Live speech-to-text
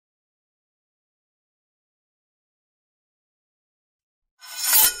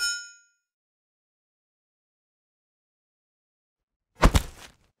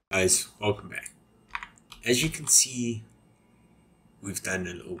Guys, welcome back. As you can see, we've done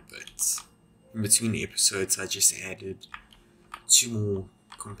a little bit. In between episodes, I just added 2 more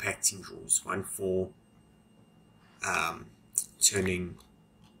compacting drawers. One for turning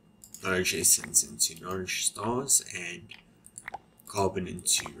knowledge essence into knowledge stars and carbon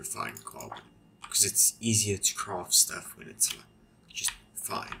into refined carbon. Because it's easier to craft stuff when it's just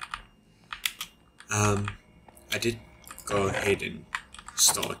fine. I did go ahead and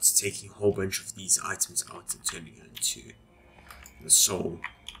start taking a whole bunch of these items out and turning it into the soul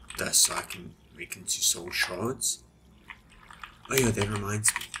dust so I can make into soul shards. Oh yeah, that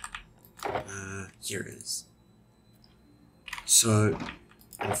reminds me. Here it is. So,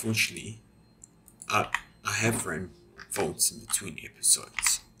 unfortunately, I have run vaults in between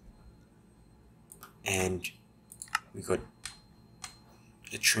episodes. And we got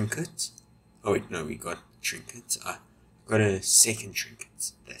a trinket. Oh wait, no, we got a trinket. Got a second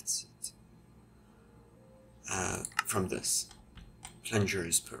trinket, that's it. From this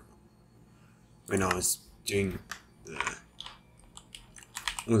Plunger's Pearl. When I was doing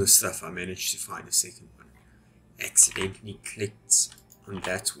all the stuff, I managed to find a second one. Accidentally clicked on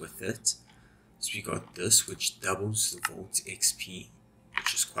that with it. So we got this, which doubles the Vault XP,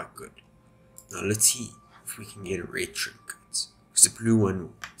 which is quite good. Now let's see if we can get a red trinket. Because the blue one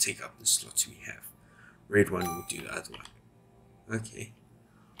will take up the slots we have. Red one will do the other one. Okay.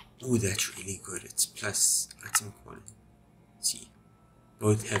 Oh, that's really good. It's plus item quality. See,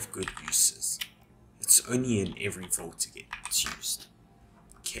 both have good uses. It's only in every vault again it's used.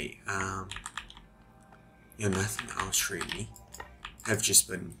 Okay, yeah, nothing else really. I've just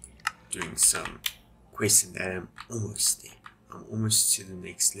been doing some quests and that I'm almost there. I'm almost to the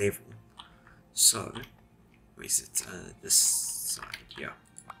next level. So, where's it? This side, yeah.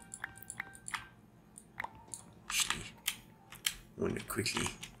 Actually, I want to quickly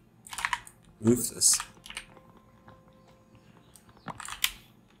move this.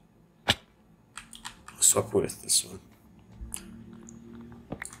 I'll swap with this one.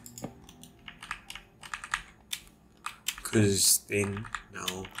 Because then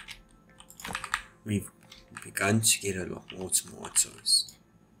now we've begun to get a lot more tomatoes.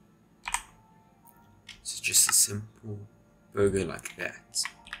 So just a simple burger like that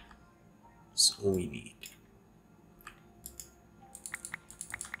is all we need.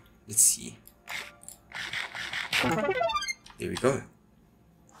 Let's see. There we go.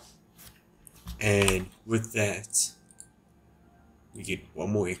 And with that, we get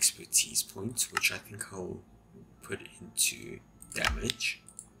one more expertise point, which I think I'll put into damage,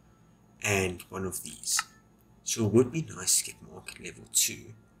 and one of these. So it would be nice to get market level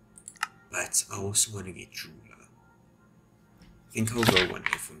 2, but I also want to get jeweler. I think I'll go one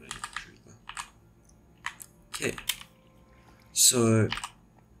level and jeweler. Okay, so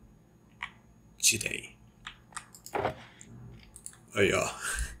today, oh yeah,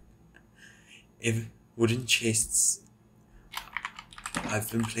 wooden chests. I've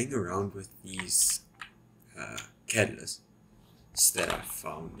been playing around with these catalysts that I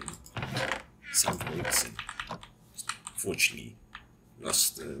found in some vaults and unfortunately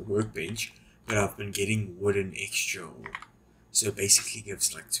lost the workbench, but I've been getting wooden extra ore, so it basically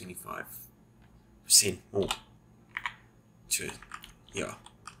gives like 25% more to it. Yeah,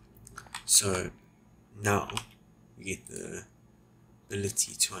 so now we get the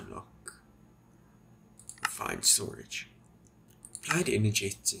ability to unlock refined storage. Applied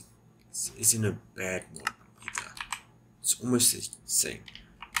energetics isn't a bad mod either. It's almost the same,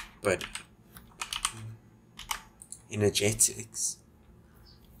 but energetics,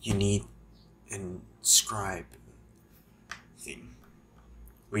 you need an scribe thing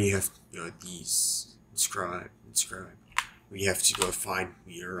where you have these scribe, where you have to go find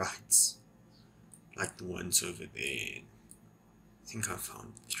meteorites, like the ones over there. I think I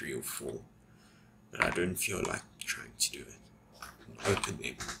found 3 or 4, but I don't feel like trying to do it. Open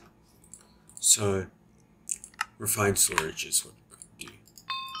them. So refined storage is what we could do.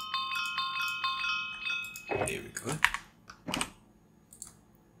 There we go.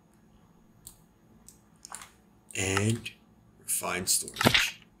 And refined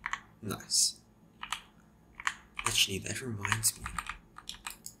storage. Nice. Actually, that reminds me.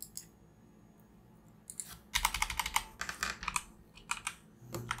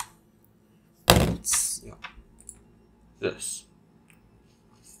 This.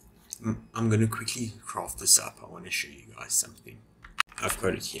 I'm gonna quickly craft this up. I want to show you guys something. I've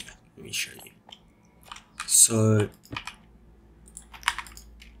got it here. Let me show you. So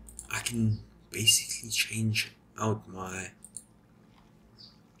I can basically change out my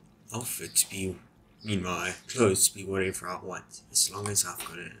outfit to be need my clothes to be whatever I want, as long as I've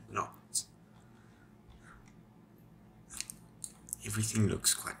got it locked. Everything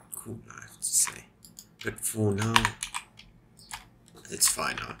looks quite cool, I have to say. But for now, it's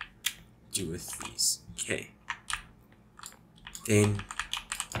fine. I'll do with these. Okay. Then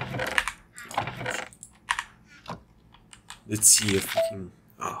let's see if we can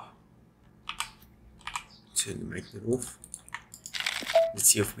turn the magnet off. Let's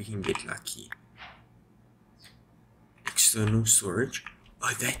see if we can get lucky. External storage.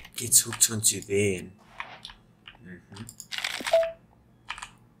 Oh, that gets hooked onto there.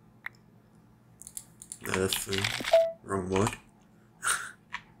 Another phone. Wrong one.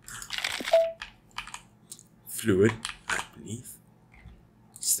 Fluid, I believe.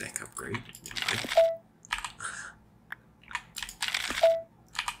 Stack upgrade. Never mind.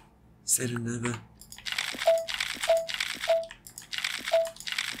 Is that another?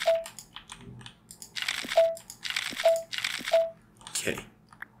 Okay.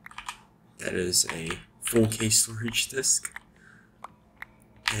 That is a 4K storage disk.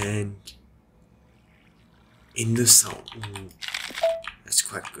 And in the sound. Ooh, that's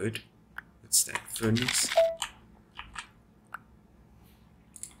quite good. What's that? Furnace.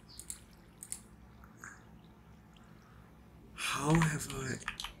 How have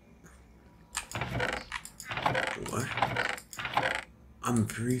what? I'm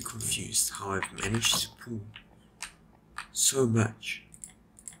very confused how I've managed to pull so much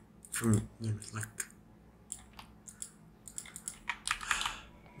from, like,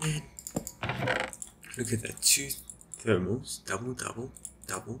 man, look at that, 2 thermals, double,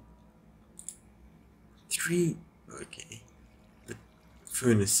 3, okay, but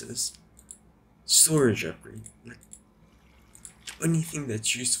furnaces, storage upgrade, like, the only thing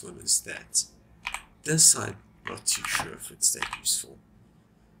that's useful is that. This side, not too sure if it's that useful.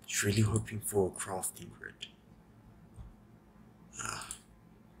 Just really hoping for a crafting grid.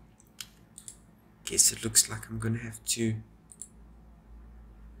 Guess it looks like I'm gonna have to.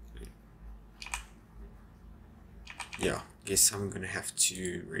 Yeah, guess I'm gonna have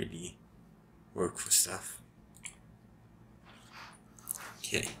to really work for stuff.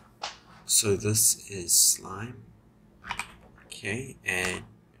 Okay, so this is slime. Okay, and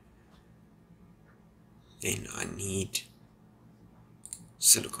then I need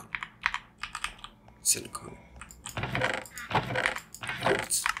silicone.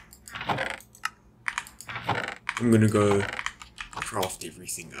 Quartz. I'm gonna go craft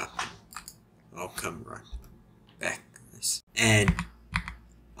everything up. I'll come right back. And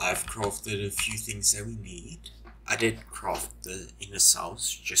I've crafted a few things that we need. I did craft the inner cells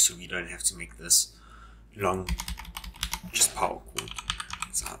just so we don't have to make this long just power cord.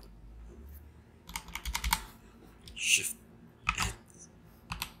 So shift and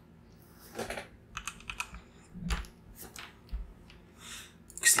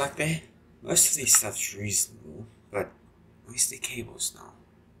looks like that. Most of these stuff's reasonable, but where's the cables now?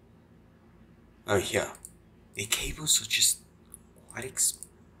 Oh yeah, the cables are just quite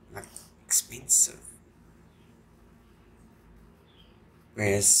expensive.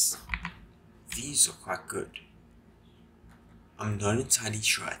 Whereas these are quite good. I'm not entirely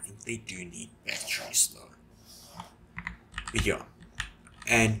sure. I think they do need batteries though. But yeah,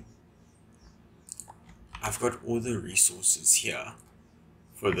 and I've got all the resources here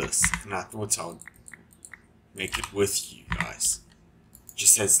for this, and I thought I would make it with you guys,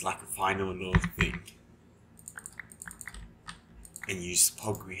 just as like a final little thing, and use the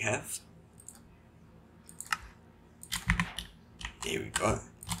pog we have. There we go.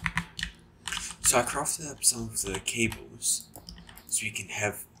 So I crafted up some of the cables so we can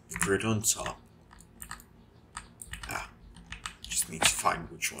have the grid on top. Just need to find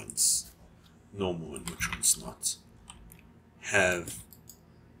which one's normal and which one's not. Have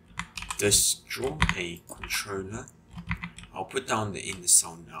this draw a controller. I'll put down the inner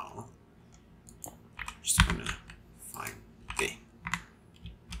cell now. Just gonna find the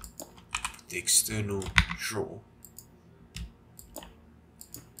external draw.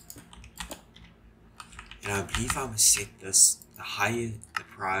 And I believe I must set this, the higher the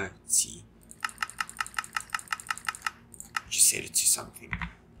priority, just set it to something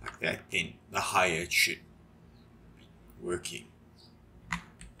like that, then the higher it should be working.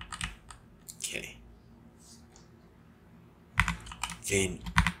 Okay. Then,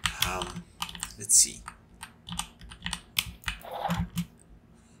 let's see.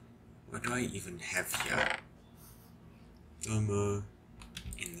 What do I even have here? Thermo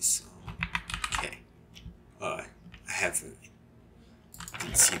in the cell. Okay. I have it.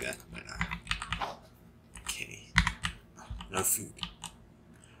 Didn't see that, but okay. No food.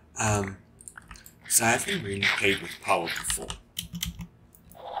 because I haven't really played with power before.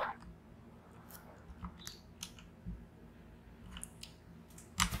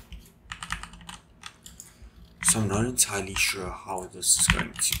 So I'm not entirely sure how this is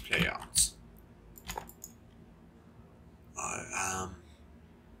going to play out. I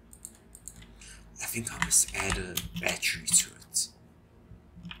think I must add a battery to it.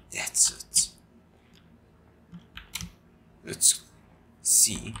 That's it. Let's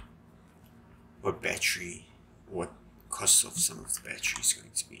see what cost of some of the battery is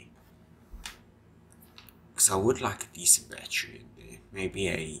going to be. Because I would like a decent battery in there.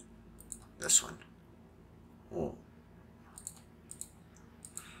 Maybe this one. Or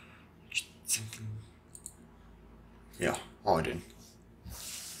something. Yeah, harden.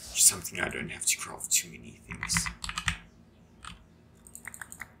 Just something I don't have to craft too many things.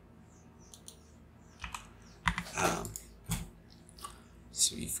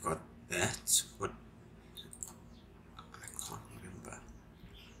 So we've got that. What? I can't remember.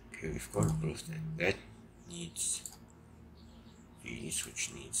 Okay, we've got all of that. That needs these,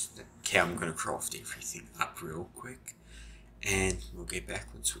 which needs that. Okay, I'm gonna craft everything up real quick, and we'll get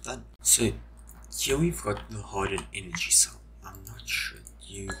back once we're done. So here we've got the hardened energy cell. I'm not sure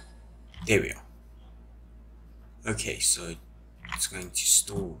there we are. Okay, so it's going to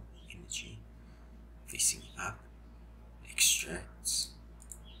store energy facing up, extract,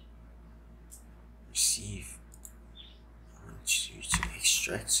 receive. I want you to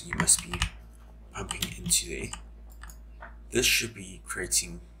extract, so you must be pumping into there. This should be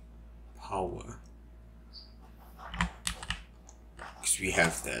creating power because we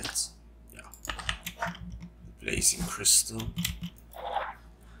have that, yeah, the blazing crystal.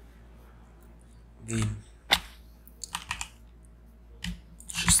 Then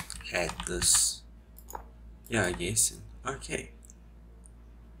just add this, yeah, I guess, and okay.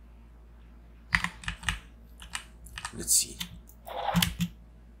 Let's see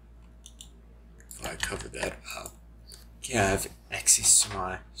if I cover that up. Okay, I have access to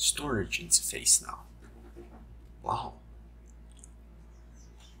my storage interface now. Wow.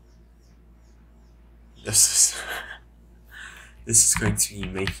 This is going to be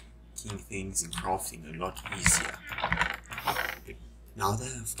making things and crafting a lot easier. But now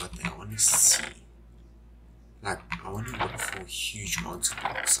that I've got that, I want to see. Like, I want to look for huge amounts of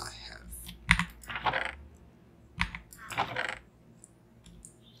blocks I have.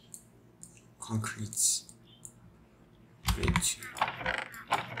 Concrete. Into.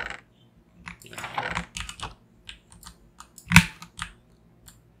 Yeah.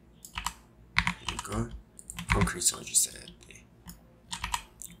 There you go. Concrete, I'll just add there.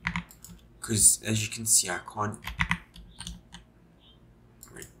 Because as you can see, I can't.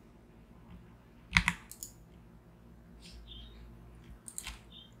 Wait.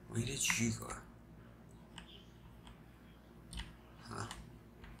 Where did you go? Huh?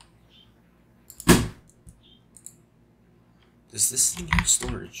 Does this thing have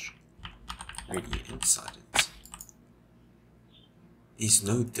storage already inside it? There's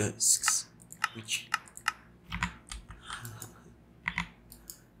no discs, which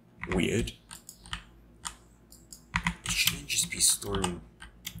weird. It shouldn't just be storing.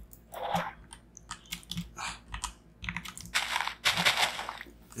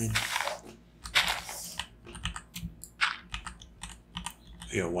 Then,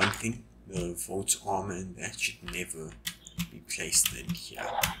 yeah, one thing, the Vault armor and that should never be placed in here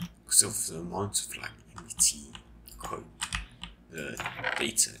because of the amount of like MT code, the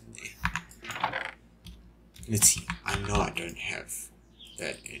data in there. Let's see, I know I don't have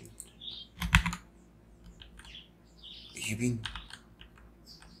that in. You been?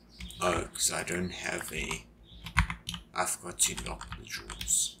 Oh, because I don't have I forgot to lock the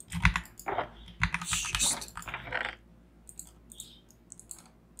drawers. It's just.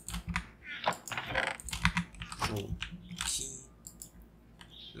 Drawer. Key.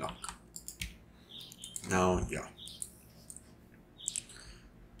 Lock. Now, yeah.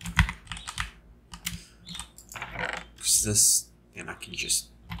 Because this, then I can just,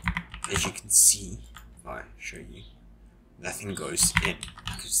 as you can see, if I show you, nothing goes in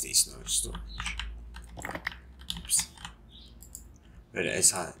because there's no storage. Oops. But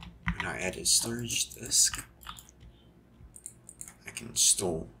when I add a storage disk, I can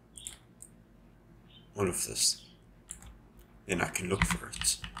store all of this. Then I can look for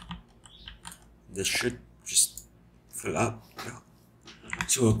it. This should just fill up. Yeah.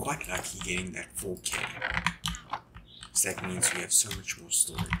 So we're quite lucky getting that 4K. So that means we have so much more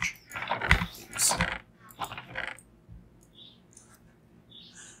storage. Things.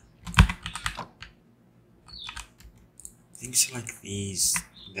 Things like these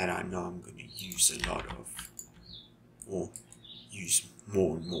that I know I'm going to use a lot of, or use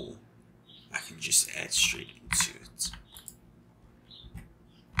more and more, I can just add straight into it.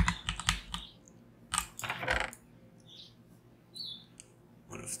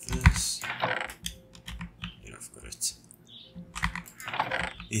 One of this, and I've got it.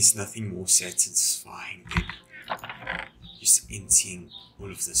 There's nothing more satisfying than just emptying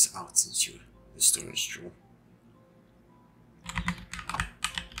all of this out into the storage drawer.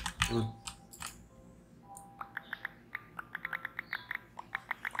 Come on.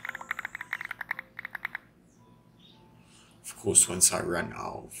 Of course, once I run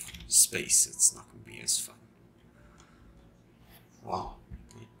out of space, it's not going to be as fun. Wow.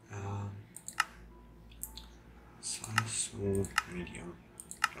 Size, small, medium,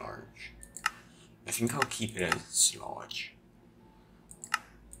 large. I think I'll keep it as large.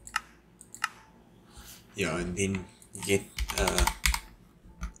 Yeah, and then you get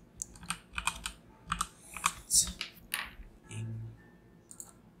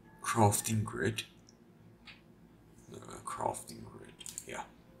crafting grid. Crafting grid, yeah,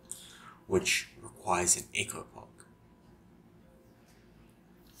 which requires an echo block.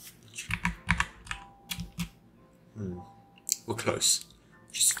 We're close.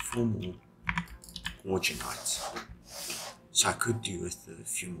 Just 4 more orgenites. So I could do with a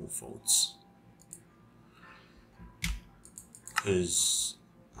few more folds. Because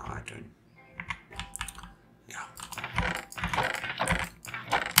I don't. Yeah.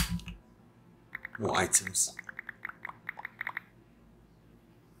 More items.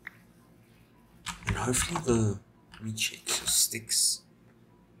 And hopefully let me check, so sticks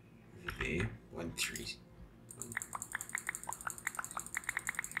over there, 1, 3.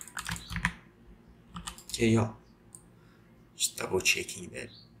 Okay, yeah. Just double checking that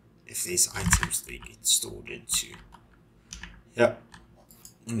if there's items they get stored into. Yeah.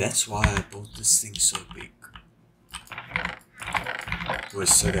 And that's why I built this thing so big.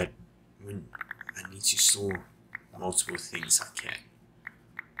 Was so that when I need to store multiple things I can.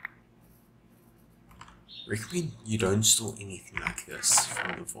 Recommend you don't store anything like this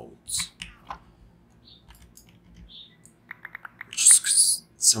from the vaults. Just because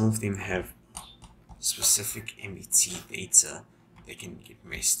some of them have specific MBT data that can get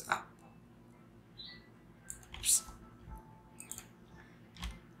messed up. Oops.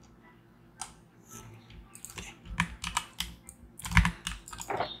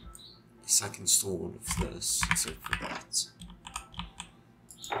 Yes, I can store all of this except for that.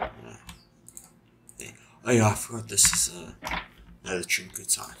 Oh yeah, I forgot this is another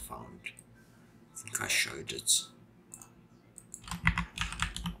trinket I found. I think I showed it.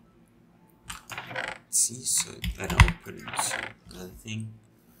 Let's see, so that I'll put into another thing.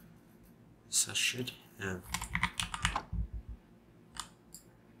 So I should have.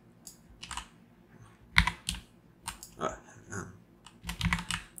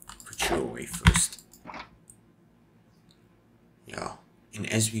 Put you away first. Yeah,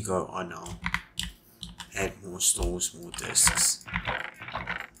 and as we go on, I'll add more stores, more discs.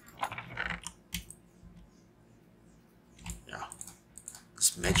 Yeah,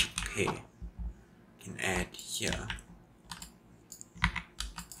 this magic pair can add here,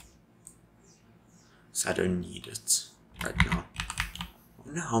 so I don't need it right now. I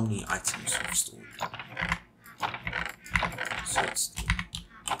wonder how many items we've stored. So let's do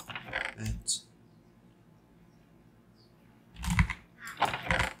that.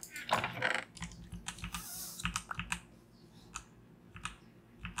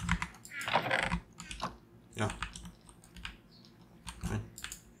 Yeah. Okay.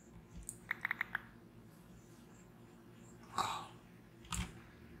 Wow.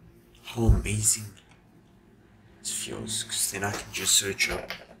 How amazing it feels, because then I can just search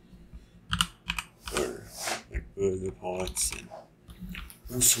up for like burger parts and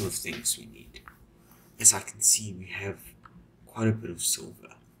all sort of things we need. As I can see, we have quite a bit of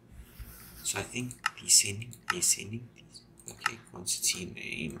silver. So I think descending these. Okay, quantity,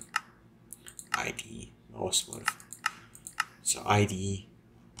 name, ID, last word. So ID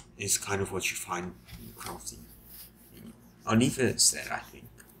is kind of what you find in the crafting menu. I'll leave it as that, I think.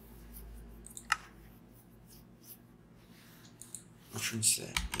 Which one's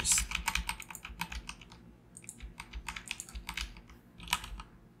that? Yes.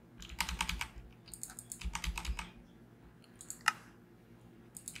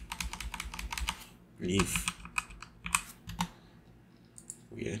 Leave.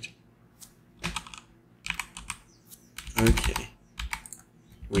 Weird. Okay.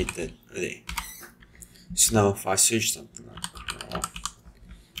 Wait, that. There. So now if I search something like craft,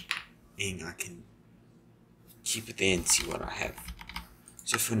 and I can keep it there and see what I have.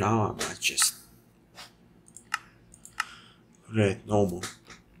 So for now, I might just put it at normal.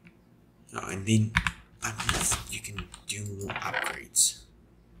 And then I believe you can do more upgrades.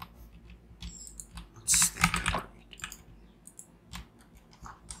 What's that upgrade?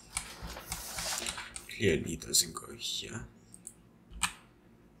 Clearly it doesn't go here.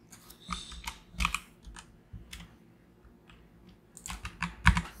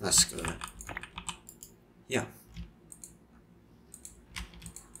 Let's go. Yeah.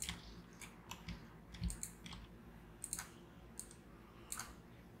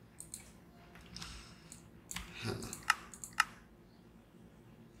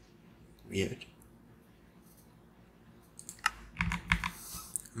 Weird.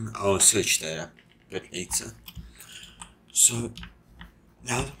 I'll search that up a bit later. So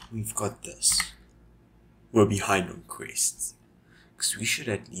now that we've got this, we're behind on quests. Because we should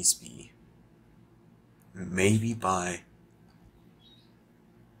at least be maybe by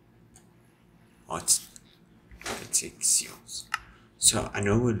what's the tech seals. So I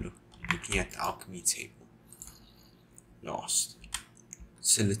know we're looking at the alchemy table last.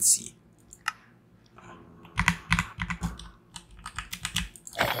 So let's see.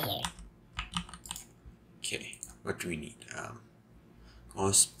 Okay, what do we need?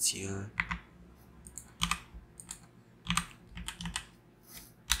 Cosps here.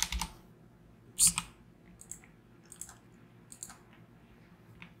 Oops.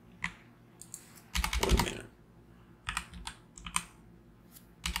 Wait a minute.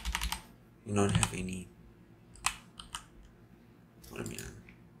 We don't have any. Wait a minute.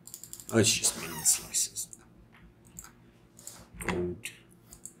 Oh, it's just melon slices. Gold.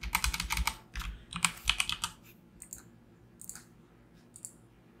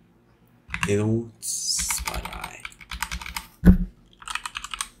 Little spot eye.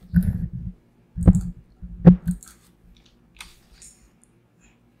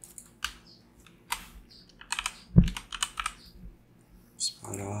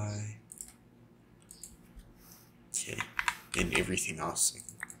 Spot eye. Okay, and everything else I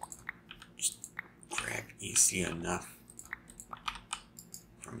can just grab easily enough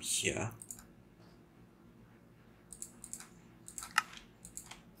from here.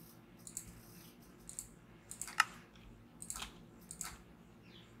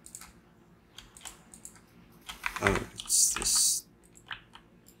 Oh, it's this.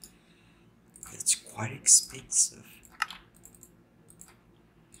 It's quite expensive.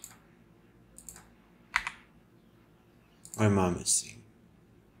 What am I missing?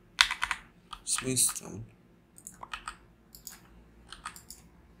 Smooth stone.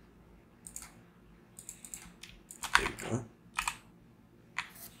 There we go.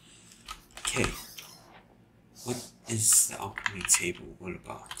 Okay. What is the alchemy table all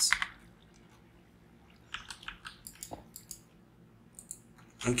about?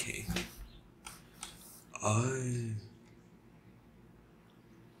 Okay. Oh.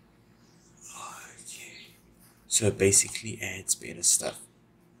 Okay. So it basically adds better stuff.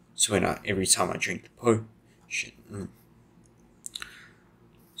 So every time I drink the potion,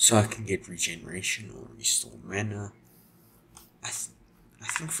 so I can get regeneration or restore mana. I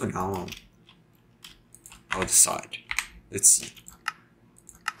think for now I'll decide. Let's see.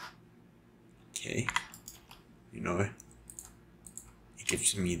 Okay. You know, it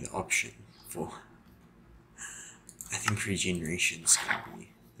gives me the option for. I think regeneration is gonna be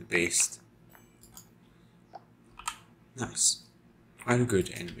the best. Nice. Quite a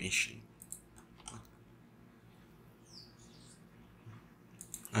good animation.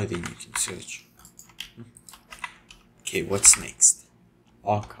 Oh, then you can search. Okay, what's next?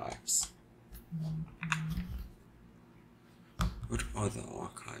 Archives. What are the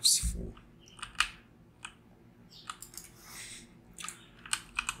archives for?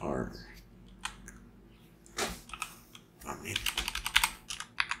 I mean,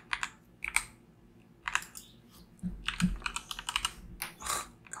 oh,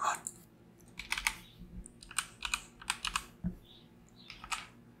 God.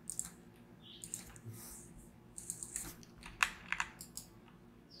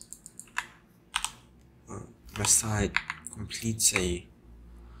 Must I complete a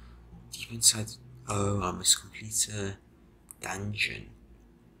deep inside? Oh, I must complete a dungeon.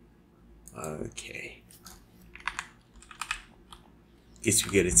 Okay. Guess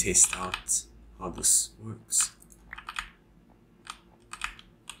we gotta test out how this works.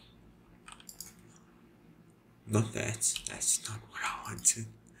 Not that. That's not what I wanted.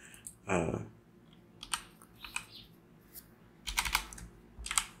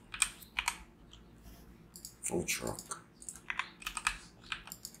 Volt rock.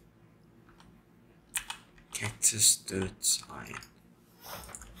 Cactus, dirt, iron.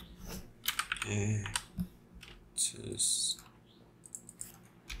 Just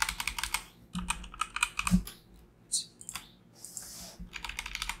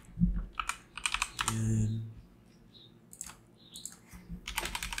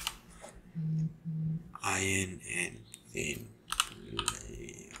iron and then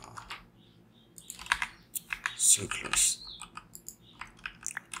layer. So close.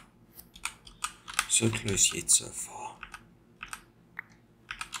 So close yet so far.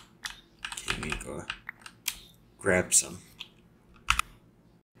 Can we go grab some?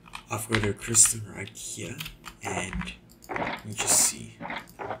 I've got a crystal right here, and you just see.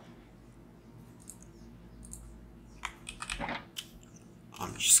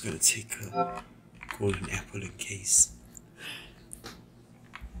 I'm just gonna take a golden apple in case.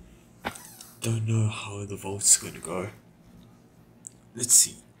 Don't know how the vault's gonna go. Let's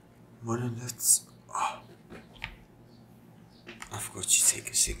see. Monoliths. Oh. I forgot to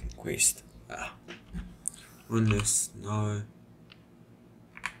take a second quest. Monoliths, no.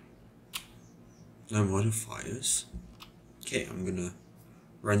 No modifiers. Okay, I'm gonna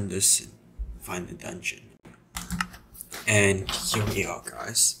run this and find the dungeon. And here we are,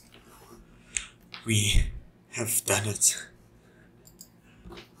 guys. We have done it.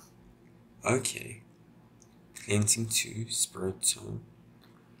 Okay. Cleansing 2, Spirit Tome.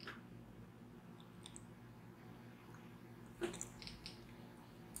 I'm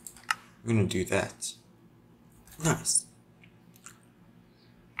gonna do that. Nice.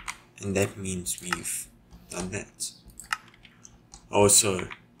 And that means we've done that. Also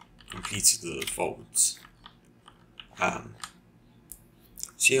completed the vault.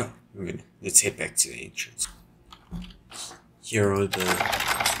 So yeah, let's head back to the entrance. Here are the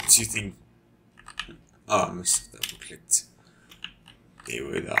two things. Oh, I must have double clicked. They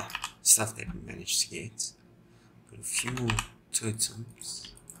were the stuff that we managed to get. Got a few more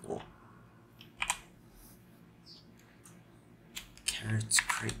totems. Oh. Carrot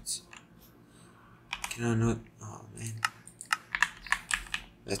crate. Can I not? Oh man.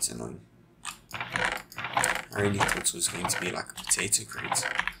 That's annoying. I really thought it was going to be like a potato crate.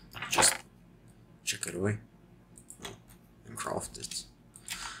 Just chuck it away. And craft it.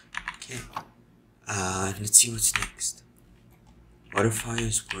 Okay. Let's see what's next.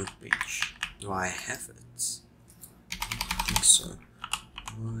 Modifiers workbench. Do I have it? I think so.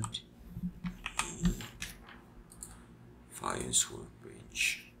 Modifiers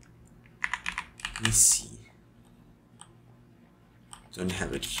workbench. Let me see. Don't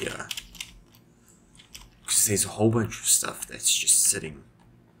have it here. Because there's a whole bunch of stuff that's just sitting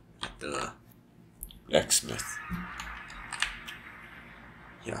at the blacksmith.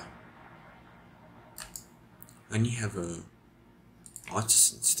 Yeah. I only have a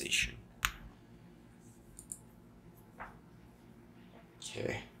artisan station.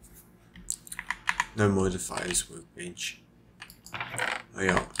 Okay. No modifiers workbench. Oh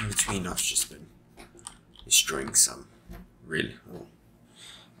yeah, in between I've just been destroying some really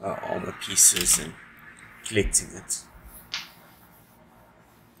armor pieces and collecting it.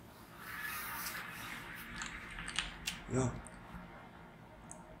 Yeah.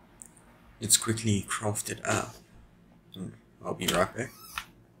 Let's quickly craft it up. I'll be right back.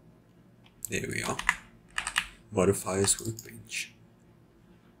 There we are. Modifiers workbench.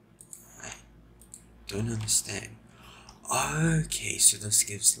 I don't understand. Okay, so this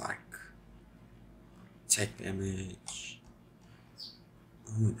gives like attack damage.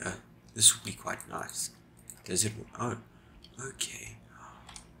 Oh, this would be quite nice. Does it? Oh, okay.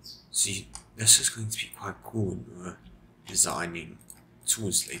 See, this is going to be quite cool when we're designing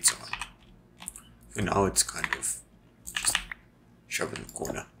tools later on. For now, it's kind of just shove in the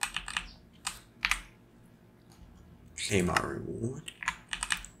corner. Claim our reward.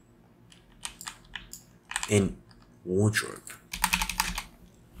 Then wardrobe.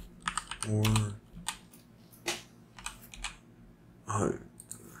 Or oh.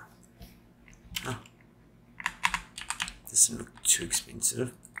 Doesn't look too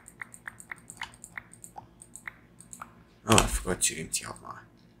expensive. Oh, I forgot to empty out my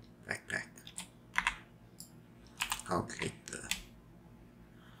backpack. I'll click the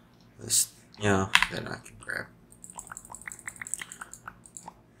list. Yeah, then I can grab.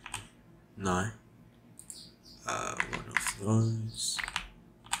 No. One of those.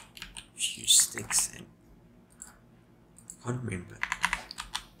 A few sticks and I can't remember.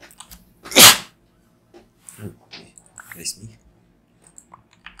 Oh, that's me.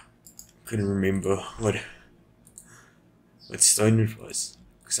 Couldn't remember what stone it was,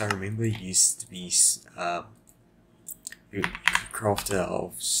 because I remember it used to be you could craft it out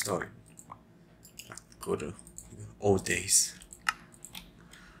of stone, like the good old days.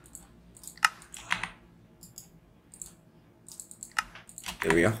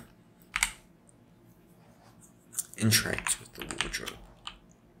 There we are. Interact with the wardrobe.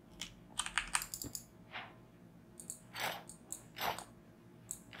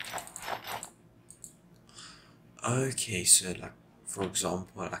 Okay, so like for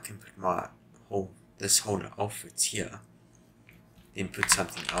example, I can put my this whole outfit here, then put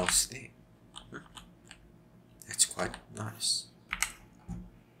something else there. That's quite nice.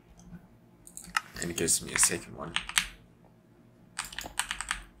 And it gives me a second one.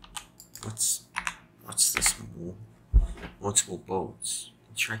 What's this more? Multiple bolts.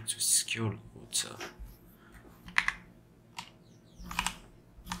 Interact with skill water.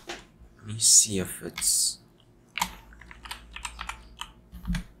 Let me see if it's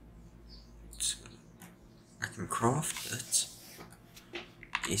I can craft it.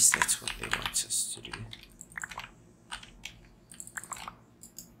 Yes, that's what they want us to do.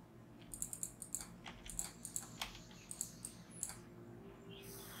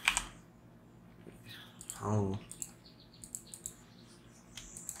 How?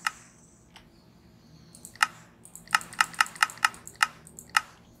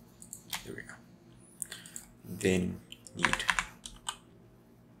 There we go. Then need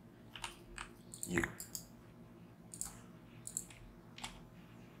you.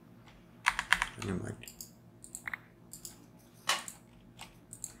 Never mind.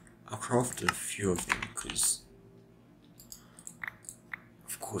 I crafted a few of them because,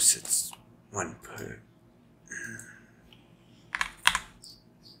 of course, it's one per.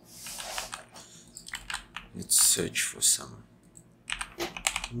 Let's search for some.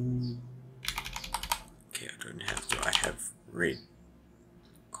 Okay, I don't have. Do I have red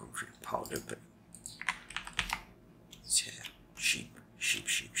concrete powder? But yeah, sheep.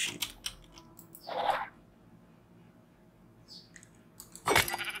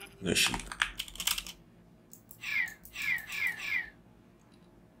 No sheep.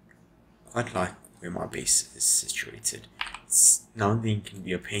 Quite like where my base is situated. It's now and then can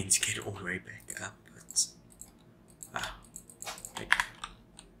be a pain to get all the way back up, but wait.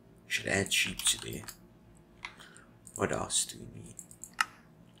 Should add sheep to there. What else do we need?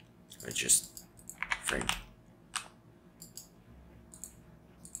 Or just frame.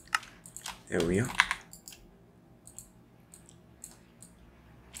 There we are.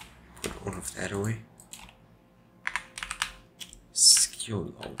 Put all of that away.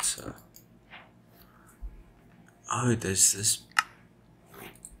 Skill altar. Oh, there's this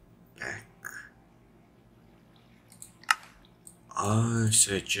back. Oh,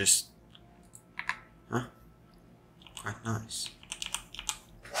 so it just. Huh? Quite nice.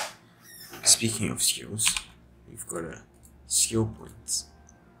 Speaking of skills, we've got a skill point.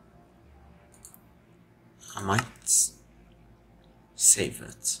 I might save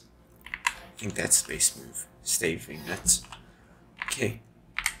it. I think that's the best move. Saving it. Okay.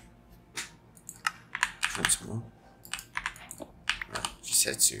 Once more. Right, just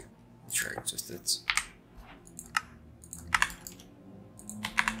had to interact with it.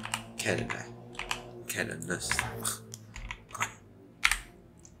 Catalyst.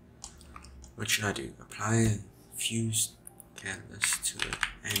 What should I do? Apply a fused catalyst to the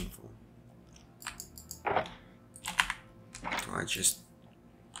anvil. Do I just...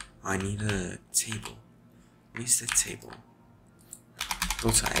 I need a table. Where's the table?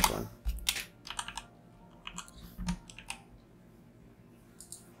 Thought I had one.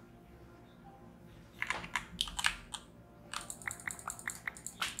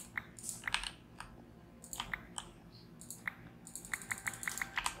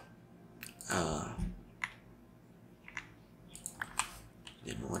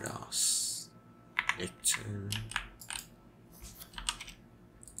 Then what else? Ep10.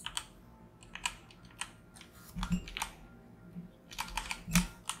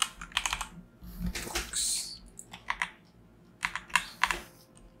 Box.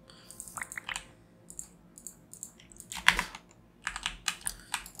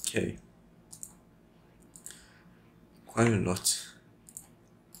 Okay. Quite a lot.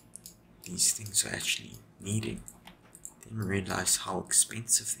 These things are actually needing. Didn't realize how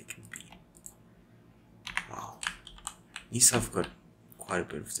expensive they can be. Wow. At least I've got quite a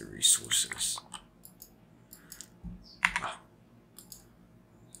bit of the resources. Wow.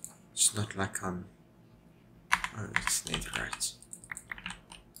 It's not like I'm... Oh, it's netherite.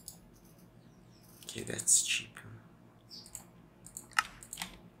 Okay, that's cheaper.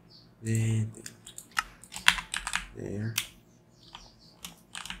 There.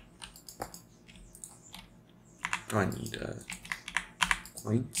 Do I need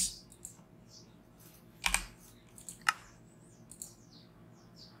coins?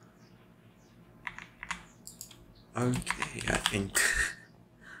 Okay, I think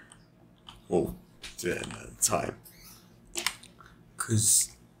We'll do that another time.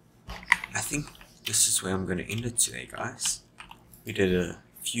 Because I think this is where I'm going to end it today, guys. We did a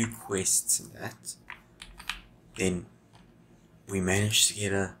few quests and that. Then we managed to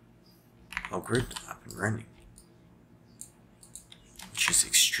get our grid up and running, which is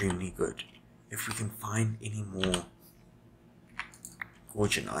extremely good. If we can find any more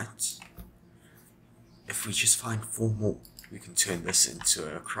Gorgonites, if we just find 4 more, we can turn this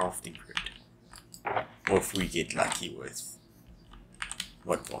into a crafting grid. Or if we get lucky with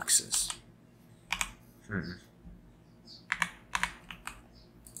what boxes.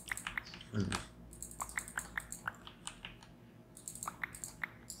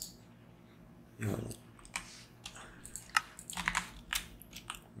 No.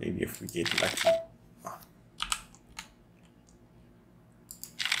 Maybe if we get lucky.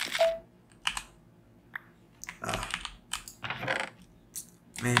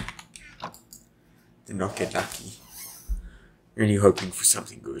 Man, did not get lucky. Really hoping for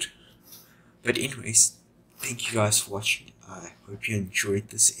something good. But anyways, thank you guys for watching. I hope you enjoyed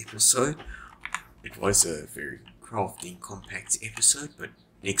this episode. It was a very crafting, compact episode, but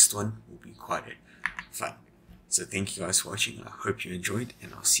next one will be quite fun. So thank you guys for watching. I hope you enjoyed,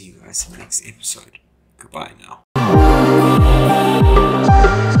 and I'll see you guys in the next episode. Goodbye now.